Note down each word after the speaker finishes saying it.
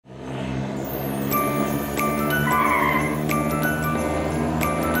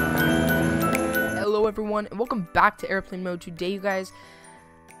everyone, and welcome back to Airplane Mode. Today, you guys,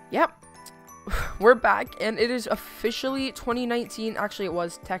 yep, we're back, and it is officially 2019. Actually, it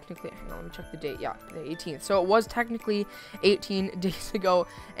was technically, hang on, let me check the date. Yeah, the 18th. So it was technically 18 days ago,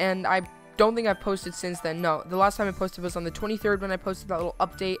 and I don't think I've posted since then. No, the last time I posted was on the 23rd when I posted that little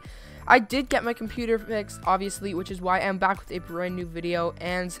update. I did get my computer fixed, obviously, which is why I'm back with a brand new video.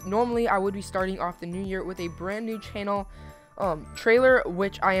 And normally I would be starting off the new year with a brand new channel trailer,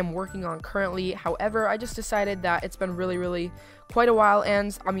 which I am working on currently. However, I just decided that it's been really quite a while,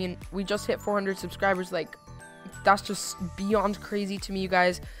 and I mean, we just hit 400 subscribers. Like, that's just beyond crazy to me, you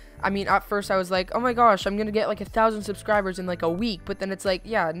guys. I mean, at first I was like, oh my gosh, I'm gonna get like 1,000 subscribers in like a week, but then it's like,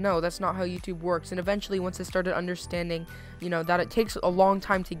 yeah, no, that's not how YouTube works. And eventually, once I started understanding, you know, that it takes a long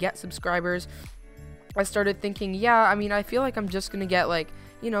time to get subscribers, I started thinking, yeah, I mean, I feel like I'm just gonna get like,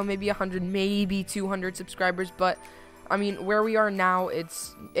 you know, maybe 100, maybe 200 subscribers, but I mean, where we are now,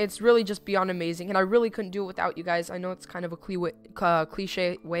 it's really just beyond amazing, and I really couldn't do it without you guys. I know it's kind of a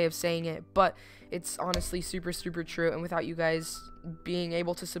cliche way of saying it, but it's honestly super true, and without you guys being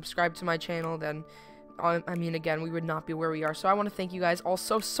able to subscribe to my channel, then, I mean, again, we would not be where we are. So I want to thank you guys all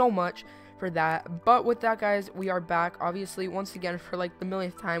so much for that. But with that, guys, we are back, obviously, once again, for like the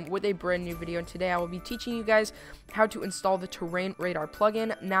millionth time with a brand new video, and today I will be teaching you guys how to install the Terrain Radar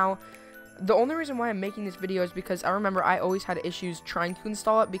plugin. Now, the only reason why I'm making this video is because I remember I always had issues trying to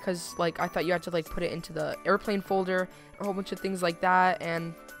install it, because like I thought you had to like put it into the airplane folder, a whole bunch of things like that,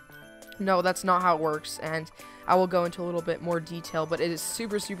 and no, that's not how it works, and I will go into a little bit more detail, but it is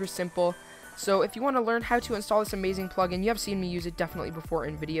super simple. So if you want to learn how to install this amazing plugin, you have seen me use it definitely before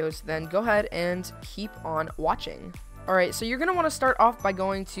in videos, then go ahead and keep on watching. Alright, so you're going to want to start off by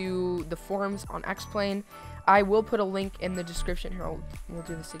going to the forums on X-Plane. I will put a link in the description. Here, we'll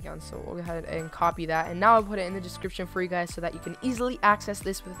do this again, so we'll go ahead and copy that, and now I'll put it in the description for you guys so that you can easily access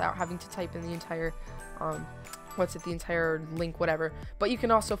this without having to type in the entire, the entire link, whatever. But you can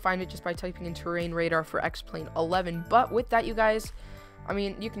also find it just by typing in Terrain Radar for X-Plane 11. But with that, you guys, I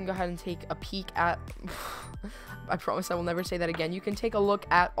mean, you can go ahead and take a peek at, I promise I will never say that again. You can take a look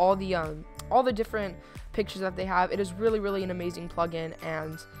at all the different pictures that they have. It is really an amazing plugin,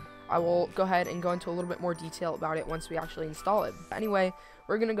 and I will go ahead and go into a little bit more detail about it once we actually install it. Anyway,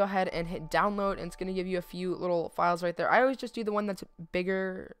 we're going to go ahead and hit download, and it's going to give you a few little files right there. I always just do the one that's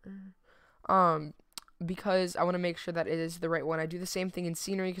bigger, because I want to make sure that it is the right one. I do the same thing in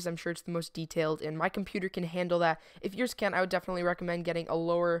scenery because I'm sure it's the most detailed, and my computer can handle that. If yours can't, I would definitely recommend getting a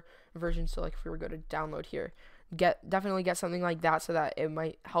lower version. So like if we were to go to download here, definitely get something like that so that it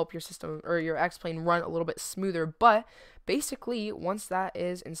might help your system or your X-Plane run a little bit smoother. But basically, once that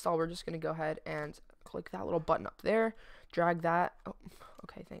is installed, we're just going to go ahead and click that little button up there, drag that, oh,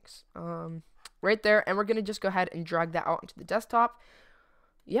 okay, thanks, right there, and we're going to just go ahead and drag that out into the desktop.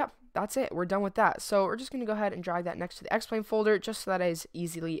 Yep, that's it, we're done with that. So we're just going to go ahead and drag that next to the X-Plane folder, just so that it is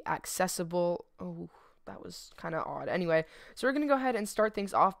easily accessible. Oh, that was kind of odd. Anyway, so we're going to go ahead and start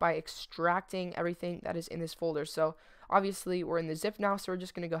things off by extracting everything that is in this folder. So obviously we're in the zip now, so we're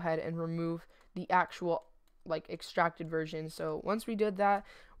just going to go ahead and remove the actual like extracted version. So once we did that,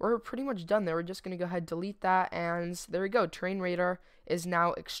 we're pretty much done there. We're just going to go ahead, delete that, and there we go. Terrain Radar is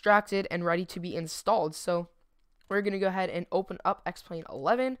now extracted and ready to be installed. So we're going to go ahead and open up X-Plane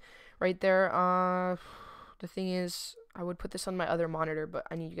 11 right there. The thing is, I would put this on my other monitor, but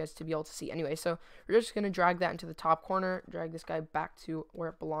I need you guys to be able to see. Anyway, so we're just going to drag that into the top corner, drag this guy back to where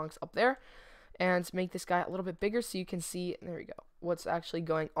it belongs up there, and make this guy a little bit bigger so you can see, there we go, what's actually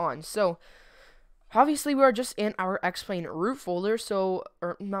going on. So obviously, we are just in our X-Plane root folder, so,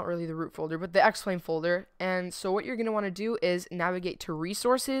 or not really the root folder, but the X-Plane folder. And so what you're going to want to do is navigate to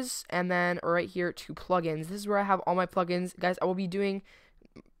resources, and then right here to plugins. This is where I have all my plugins. Guys, I will be doing,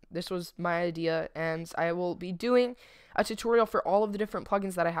 this was my idea, and I will be doing a tutorial for all of the different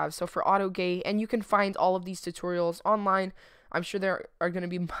plugins that I have. So for AutoGate, and you can find all of these tutorials online. I'm sure they are going to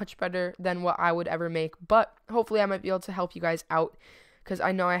be much better than what I would ever make, but hopefully I might be able to help you guys out, because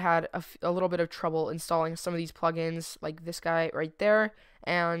I know I had a little bit of trouble installing some of these plugins, like this guy right there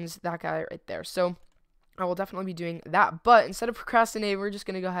and that guy right there. So I will definitely be doing that. But instead of procrastinating, we're just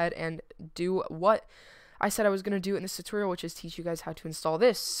going to go ahead and do what I said I was going to do in this tutorial, which is teach you guys how to install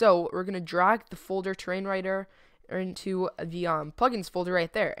this. So we're going to drag the folder Terrain Radar into the plugins folder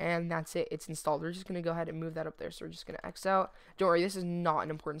right there, and that's it. It's installed. We're just going to go ahead and move that up there. So we're just going to X out. Don't worry, this is not an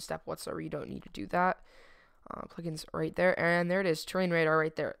important step whatsoever. You don't need to do that. Plugins right there, and there it is, Terrain Radar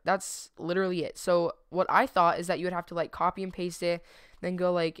right there. That's literally it. So what I thought is that you would have to like copy and paste it, then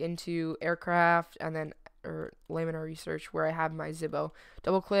go like into aircraft, and then or laminar research where I have my Zibbo.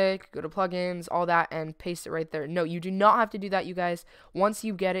 Double click, go to plugins, all that, and paste it right there. No, you do not have to do that, you guys. Once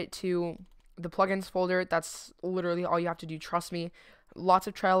you get it to the plugins folder. That's literally all you have to do. Trust me. Lots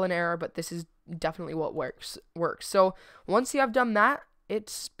of trial and error, but this is definitely what works. So once you have done that,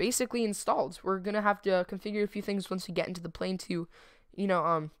 it's basically installed. We're gonna have to configure a few things once we get into the plane to,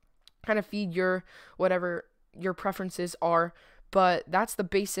 kind of feed your whatever your preferences are. But that's the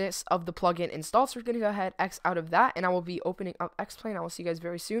basis of the plugin installed. So we're going to go ahead, X out of that, and I will be opening up X-Plane. I will see you guys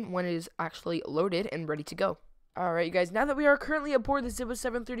very soon when it is actually loaded and ready to go. Alright, you guys, now that we are currently aboard the Zibo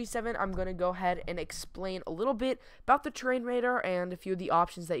 737, I'm going to go ahead and explain a little bit about the terrain radar and a few of the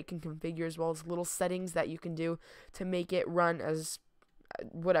options that you can configure, as well as little settings that you can do to make it run as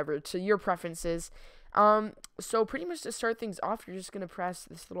whatever, to your preferences. So pretty much to start things off, you're just going to press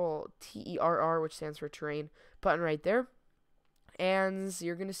this little TERR, which stands for terrain, button right there. And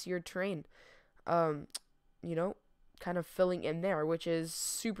you're going to see your terrain, kind of filling in there, which is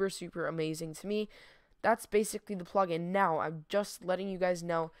super, super amazing to me. That's basically the plugin. Now, I'm just letting you guys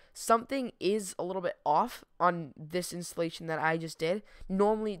know something is a little bit off on this installation that I just did.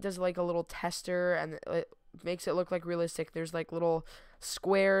 Normally, it does like a little tester, and it makes it look like realistic. There's like little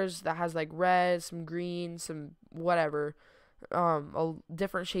squares that has like red, some green, some whatever,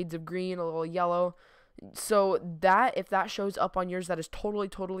 different shades of green, a little yellow. So that, if that shows up on yours, that is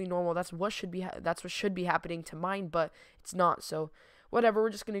totally normal. That's what should be happening to mine, but it's not. So whatever,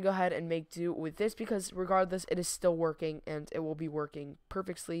 we're just gonna go ahead and make do with this, because regardless, it is still working, and it will be working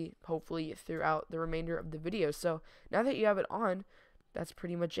perfectly, hopefully, throughout the remainder of the video. So now that you have it on, that's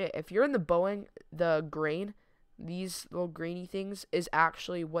pretty much it. If you're in the Boeing, the grain, these little grainy things, is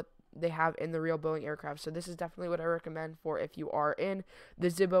actually what they have in the real Boeing aircraft. So this is definitely what I recommend for if you are in the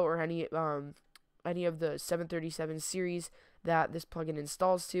Zibo or any of the 737 series that this plugin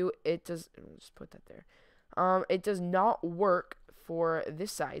installs to. It does, just put that there. It does not work for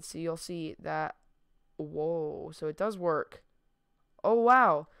this side, so you'll see that. Whoa, so it does work. Oh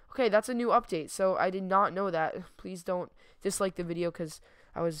wow, okay, that's a new update, so I did not know that. Please don't dislike the video because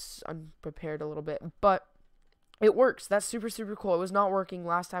I was unprepared a little bit, but it works. That's super, super cool. It was not working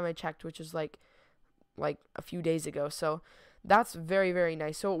last time I checked, which is like a few days ago, so that's very, very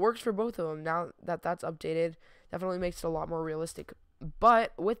nice. So it works for both of them. Now that that's updated, definitely makes it a lot more realistic.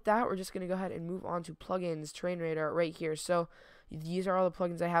 But with that, we're just going to go ahead and move on to plugins, terrain radar right here. So these are all the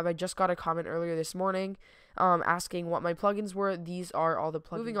plugins I have. I just got a comment earlier this morning asking what my plugins were. These are all the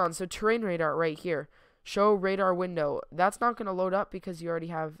plugins. Moving on, so terrain radar right here. Show radar window. That's not going to load up because you already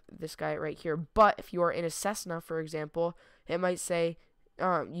have this guy right here. But if you are in a Cessna, for example, it might say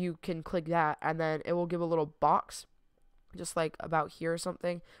you can click that, and then it will give a little box, just like about here or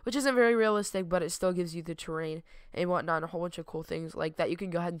something, which isn't very realistic, but it still gives you the terrain and whatnot, and a whole bunch of cool things like that. You can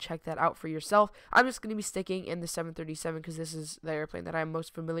go ahead and check that out for yourself. I'm just going to be sticking in the 737 because this is the airplane that I'm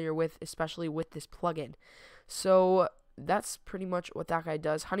most familiar with, especially with this plugin. So that's pretty much what that guy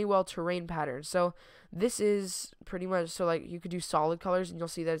does. Honeywell terrain pattern. So this is pretty much, so like you could do solid colors, and you'll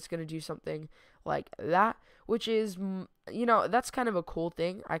see that it's going to do something like that, which is, that's kind of a cool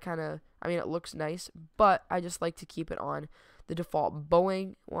thing. I mean, it looks nice, but I just like to keep it on the default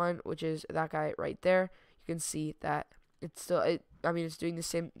Boeing one, which is that guy right there. You can see that it's still, it's doing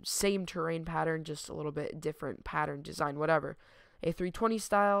the same terrain pattern, just a little bit different pattern design, whatever. A320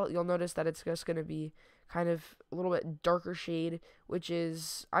 style, you'll notice that it's just going to be kind of a little bit darker shade, which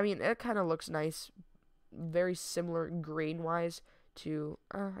is, it kind of looks nice, very similar grain-wise to,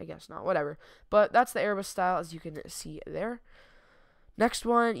 I guess not, whatever. But that's the Airbus style, as you can see there. Next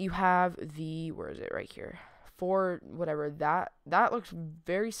one, you have the, where is it, right here, for whatever, that looks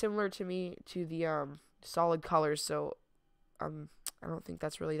very similar to me to the solid colors, so I don't think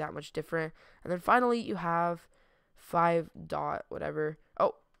that's really that much different. And then finally, you have 5 dot whatever.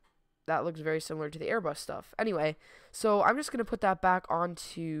 Oh, that looks very similar to the Airbus stuff. Anyway, so I'm just going to put that back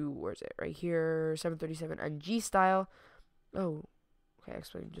onto, where is it, right here, 737 NG style. Oh, okay,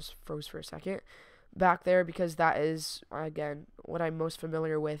 X-Plane just froze for a second back there, because that is, again, what I'm most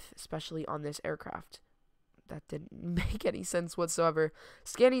familiar with, especially on this aircraft. That didn't make any sense whatsoever.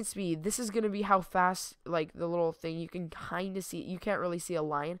 Scanning speed, this is going to be how fast, like, the little thing, you can kind of see, you can't really see a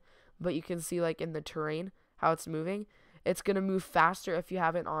line, but you can see, like, in the terrain, how it's moving. It's going to move faster if you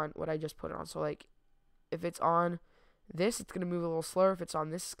have it on what I just put it on. So, like, if it's on this, it's going to move a little slower. If it's on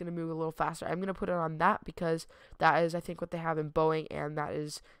this, it's going to move a little faster. I'm going to put it on that because that is, I think, what they have in Boeing, and that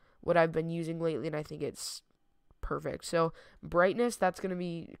is what I've been using lately, and I think it's perfect. So brightness, that's going to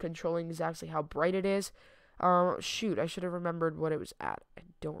be controlling exactly how bright it is. Shoot, I should have remembered what it was at. I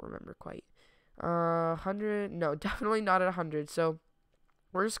don't remember quite. 100, no, definitely not at 100. So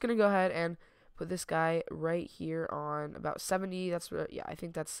we're just going to go ahead and put this guy right here on about 70. That's what, yeah, I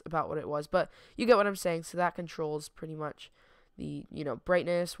think that's about what it was, but you get what I'm saying. So that controls pretty much the,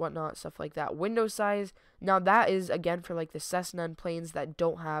 brightness, whatnot, stuff like that. Window size, now that is, again, for, like, the Cessna and planes that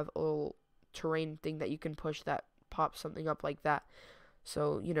don't have a little terrain thing that you can push that pops something up like that.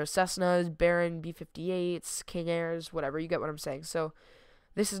 So, Cessnas, Baron, B-58s, King Airs, whatever, you get what I'm saying. So,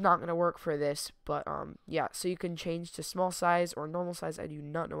 this is not going to work for this, but, yeah, so you can change to small size or normal size. I do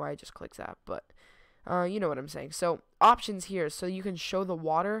not know why I just clicked that, but, you know what I'm saying. So, options here, so you can show the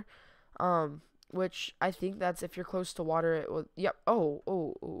water, which I think that's if you're close to water, it will, yep,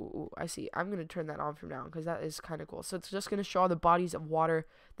 oh, I see. I'm going to turn that on from now, because that is kind of cool. So, it's just going to show all the bodies of water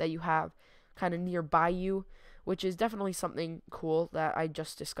that you have kind of nearby you, which is definitely something cool that I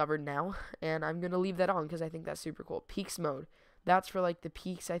just discovered now, and I'm going to leave that on, because I think that's super cool. Peaks mode. That's for, like, the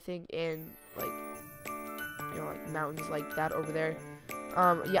peaks, I think, in, like, like, mountains like that over there.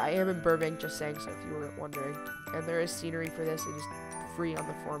 Yeah, I am in Burbank, just saying, so if you were wondering. And there is scenery for this. It is free on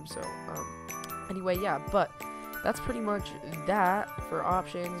the forum, so, anyway, yeah, but that's pretty much that for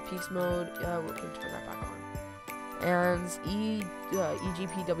options. Peaks mode, we can turn that back on. And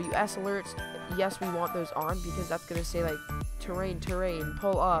EGPWS alerts, yes, we want those on, because that's going to say, like, terrain,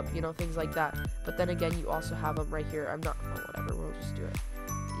 pull up, things like that. But then again, you also have them right here. Whatever, we'll just do it.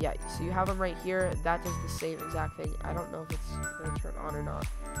 Yeah, so you have them right here. That does the same exact thing. I don't know if it's going to turn on or not.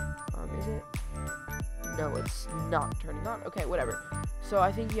 Is it? No, it's not turning on. Okay, whatever. So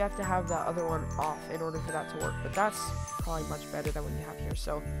I think you have to have that other one off in order for that to work. But that's probably much better than what you have here.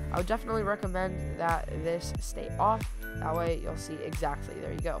 So I would definitely recommend that this stay off. That way you'll see exactly.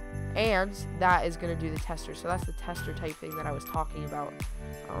 There you go. And that is going to do the tester. So that's the tester type thing that I was talking about.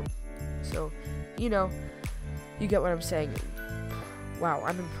 So, you get what I'm saying. Wow,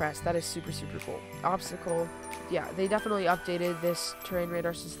 I'm impressed. That is super, super cool. Obstacle. Yeah, they definitely updated this terrain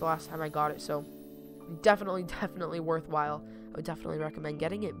radar since the last time I got it. So definitely worthwhile. I would definitely recommend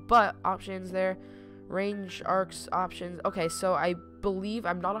getting it. But options there. Range, arcs, options. Okay, so I believe,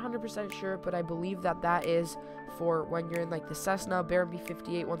 I'm not 100% sure, but I believe that is for when you're in, like, the Cessna, Baron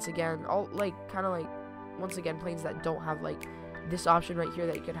B-58, once again, all, like, kind of, like, once again, planes that don't have, like, this option right here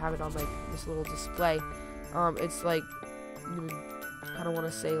that you can have it on, like, this little display. It's, like, you kind of want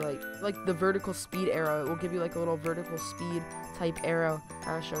to say, like the vertical speed arrow. It will give you, like, a little vertical speed type arrow,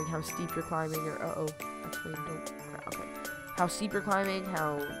 showing how steep you're climbing, or, actually, don't, okay. How steep you're climbing,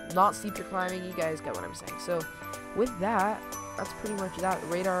 how not steep you're climbing, you guys get what I'm saying. So, with that, that's pretty much that.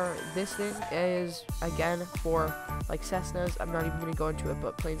 Radar, this thing is, again, for, like, Cessnas. I'm not even going to go into it,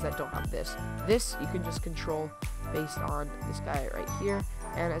 but planes that don't have this. This, you can just control based on this guy right here,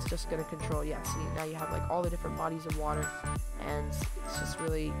 and it's just going to control, yeah, see, now you have, like, all the different bodies of water, and it's just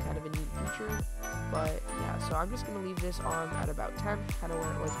really kind of a neat feature. But, yeah, so I'm just going to leave this on at about 10, kind of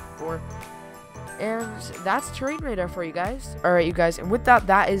where it was before. And that's terrain radar for you guys. Alright, you guys, and with that,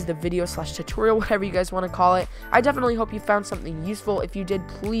 that is the video / tutorial, whatever you guys want to call it. I definitely hope you found something useful. If you did,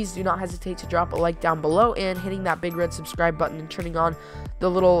 please do not hesitate to drop a like down below, and hitting that big red subscribe button and turning on the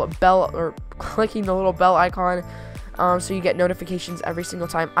little bell, or clicking the little bell icon, so you get notifications every single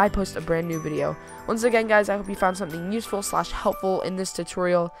time I post a brand new video. Once again, guys, I hope you found something useful / helpful in this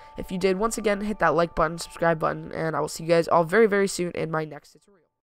tutorial. If you did, once again, hit that like button, subscribe button, and I will see you guys all very, very soon in my next tutorial.